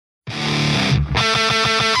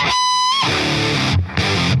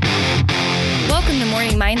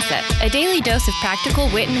Mindset, a daily dose of practical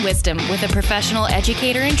wit and wisdom with a professional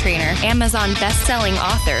educator and trainer, Amazon best-selling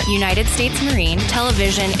author, United States Marine,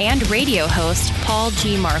 television and radio host, Paul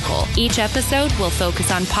G. Markel. Each episode will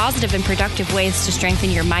focus on positive and productive ways to strengthen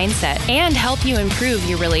your mindset and help you improve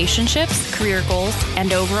your relationships, career goals,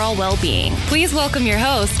 and overall well-being. Please welcome your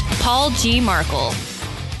host, Paul G. Markel.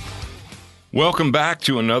 Welcome back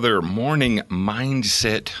to another Morning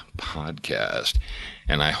Mindset podcast.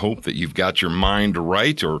 And I hope that you've got your mind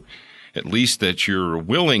right, or at least that you're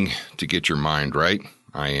willing to get your mind right.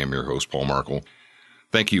 I am your host, Paul Markel.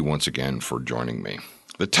 Thank you once again for joining me.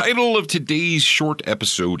 The title of today's short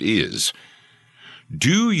episode is,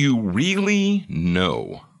 Do You Really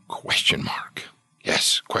Know? ?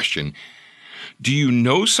 Yes, question. Do you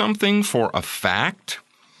know something for a fact,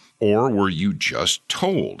 or were you just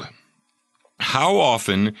told? How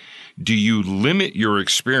often do you limit your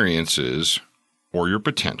experiences or your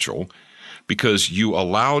potential because you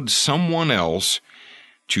allowed someone else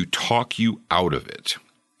to talk you out of it?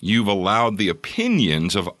 You've allowed the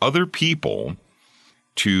opinions of other people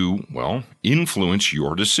to, influence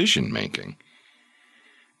your decision making.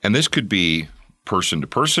 And this could be person to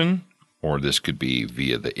person, or this could be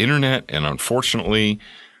via the internet. And unfortunately,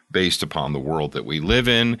 based upon the world that we live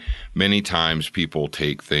in, many times people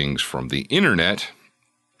take things from the internet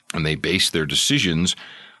and they base their decisions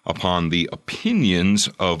upon the opinions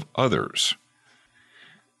of others.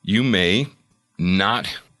 You may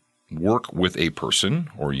not work with a person,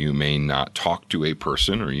 or you may not talk to a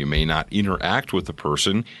person, or you may not interact with a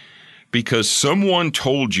person because someone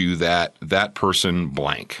told you that that person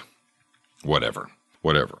blank. Whatever.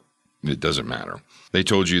 It doesn't matter. They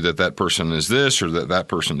told you that that person is this, or that that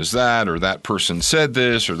person is that, or that person said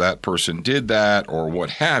this, or that person did that, or what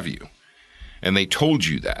have you. And they told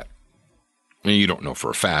you that. And you don't know for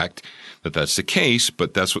a fact that that's the case,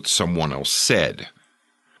 but that's what someone else said.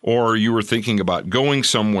 Or you were thinking about going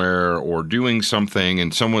somewhere or doing something,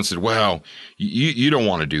 and someone said, well, you don't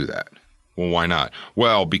want to do that. Well, why not?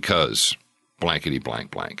 Well, because blankety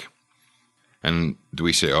blank blank. And do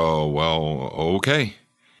we say, oh, well, okay.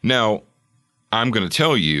 Now, I'm going to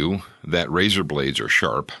tell you that razor blades are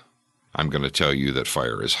sharp. I'm going to tell you that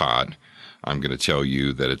fire is hot. I'm going to tell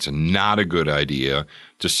you that it's not a good idea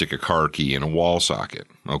to stick a car key in a wall socket.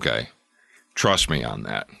 Okay. Trust me on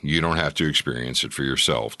that. You don't have to experience it for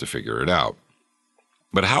yourself to figure it out.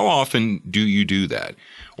 But how often do you do that?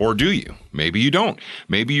 Or do you? Maybe you don't.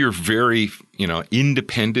 Maybe you're very,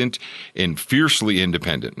 independent and fiercely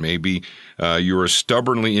independent. Maybe you're a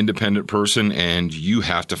stubbornly independent person and you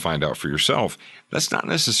have to find out for yourself. That's not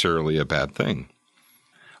necessarily a bad thing.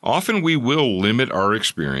 Often we will limit our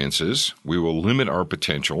experiences. We will limit our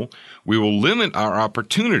potential. We will limit our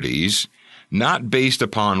opportunities, not based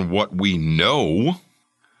upon what we know,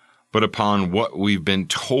 but upon what we've been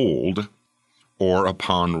told, or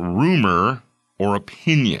upon rumor or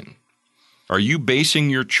opinion. Are you basing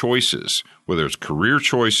your choices, whether it's career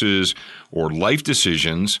choices or life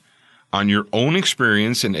decisions, on your own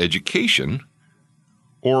experience and education,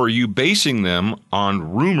 or are you basing them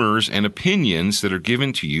on rumors and opinions that are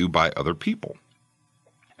given to you by other people?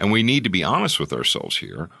 And we need to be honest with ourselves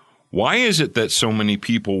here. Why is it that so many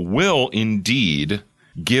people will indeed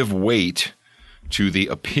give weight to the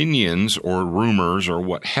opinions or rumors or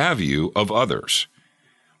what have you of others?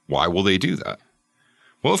 Why will they do that?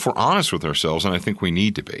 Well, if we're honest with ourselves, and I think we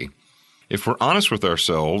need to be, if we're honest with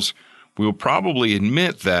ourselves, we'll probably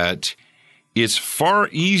admit that it's far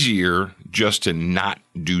easier just to not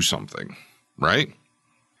do something, right?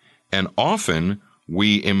 And often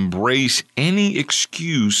we embrace any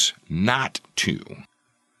excuse not to.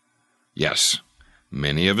 Yes,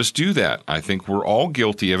 many of us do that. I think we're all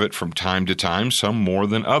guilty of it from time to time, some more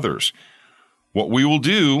than others. What we will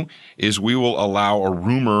do is we will allow a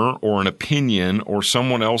rumor or an opinion or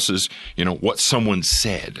someone else's, what someone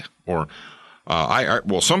said, or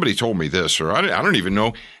somebody told me this, or I don't even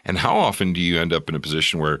know. And how often do you end up in a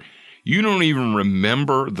position where you don't even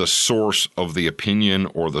remember the source of the opinion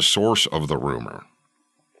or the source of the rumor?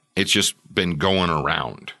 It's just been going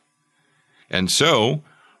around. And so,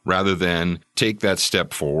 rather than take that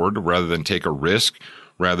step forward, rather than take a risk,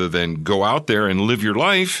 rather than go out there and live your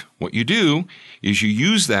life, what you do is you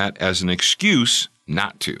use that as an excuse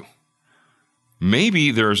not to.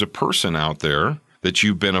 Maybe there's a person out there that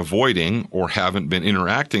you've been avoiding or haven't been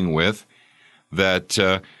interacting with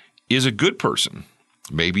that is a good person.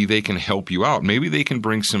 Maybe they can help you out. Maybe they can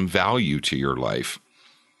bring some value to your life.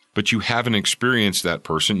 But you haven't experienced that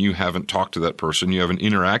person. You haven't talked to that person. You haven't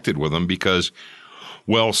interacted with them because,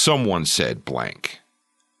 someone said blank.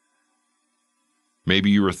 Maybe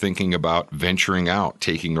you were thinking about venturing out,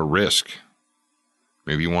 taking a risk.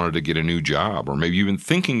 Maybe you wanted to get a new job, or maybe you've been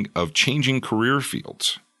thinking of changing career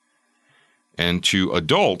fields. And to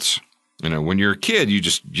adults, when you're a kid, you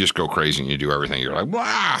just go crazy and you do everything. You're like,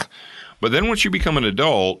 blah. But then once you become an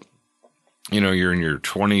adult, you're in your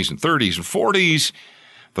 20s and 30s and 40s,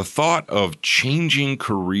 the thought of changing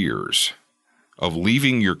careers, of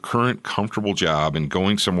leaving your current comfortable job and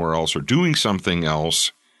going somewhere else or doing something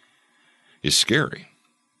else is scary.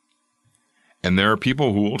 And there are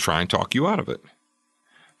people who will try and talk you out of it.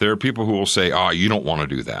 There are people who will say, you don't want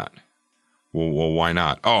to do that. Well, why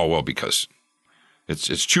not? Well, because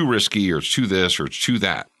it's too risky, or it's too this, or it's too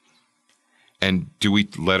that. And do we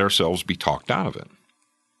let ourselves be talked out of it?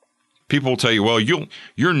 People will tell you, well,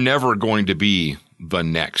 you're never going to be the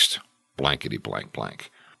next blankety blank blank,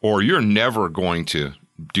 or you're never going to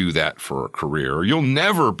do that for a career, or you'll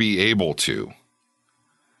never be able to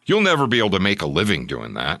make a living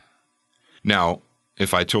doing that. Now,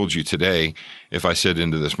 if I told you today, if I said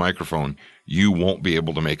into this microphone, you won't be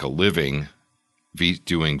able to make a living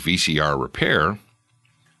doing VCR repair,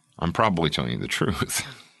 I'm probably telling you the truth.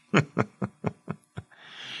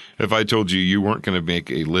 If I told you weren't going to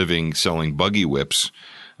make a living selling buggy whips,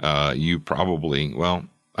 you probably, I don't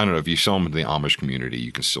know, if you sell them in the Amish community,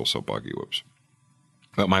 you can still sell buggy whips.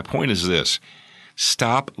 But my point is this: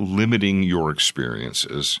 stop limiting your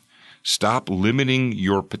experiences. Stop limiting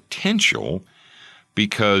your potential,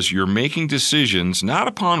 because you're making decisions not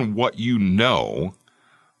upon what you know,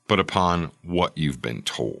 but upon what you've been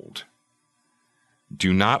told.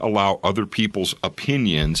 Do not allow other people's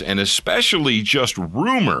opinions, and especially just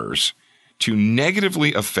rumors, to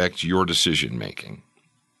negatively affect your decision-making.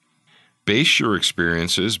 Base your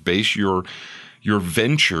experiences, base your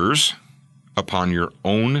ventures upon your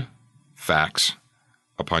own facts,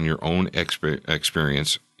 upon your own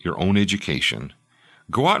experience, your own education.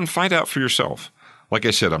 Go out and find out for yourself. Like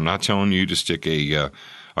I said, I'm not telling you to stick a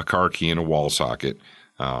car key in a wall socket.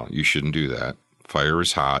 You shouldn't do that. Fire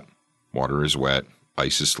is hot. Water is wet.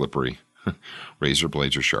 Ice is slippery. Razor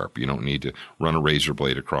blades are sharp. You don't need to run a razor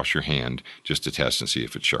blade across your hand just to test and see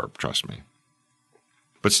if it's sharp. Trust me.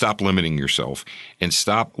 But stop limiting yourself, and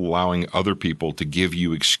stop allowing other people to give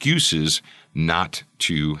you excuses not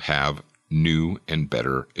to have new and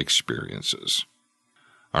better experiences.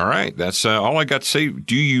 All right, that's all I got to say.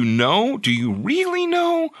 Do you know? Do you really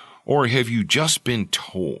know? Or have you just been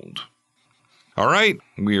told? All right,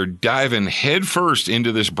 we are diving headfirst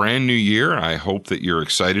into this brand new year. I hope that you're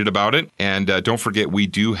excited about it. And don't forget, we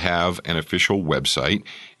do have an official website.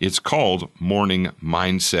 It's called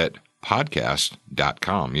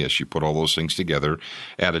morningmindsetpodcast.com. Yes, you put all those things together,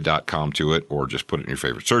 add a .com to it, or just put it in your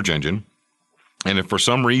favorite search engine. And if for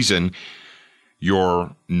some reason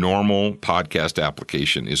your normal podcast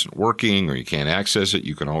application isn't working or you can't access it,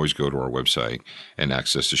 you can always go to our website and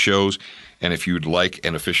access the shows. And if you'd like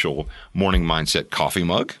an official Morning Mindset coffee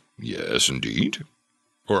mug, yes, indeed,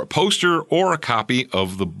 or a poster or a copy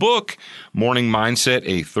of the book, Morning Mindset,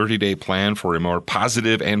 a 30-day plan for a more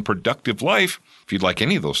positive and productive life. If you'd like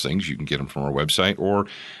any of those things, you can get them from our website. Or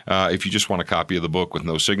if you just want a copy of the book with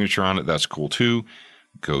no signature on it, that's cool too.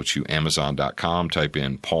 Go to Amazon.com, type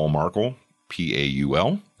in Paul Markel,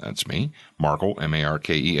 Paul, that's me, Markel,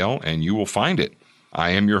 Markel, and you will find it. I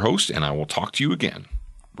am your host, and I will talk to you again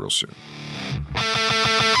real soon.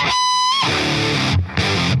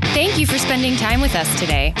 Thank you for spending time with us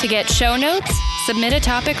today. To get show notes, submit a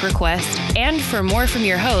topic request, and for more from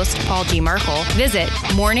your host, Paul G. Markel, visit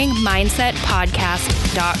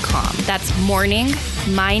morningmindsetpodcast.com. That's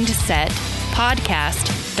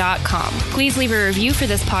morningmindsetpodcast.com. Please leave a review for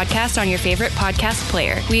this podcast on your favorite podcast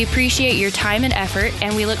player. We appreciate your time and effort,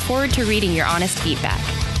 and we look forward to reading your honest feedback.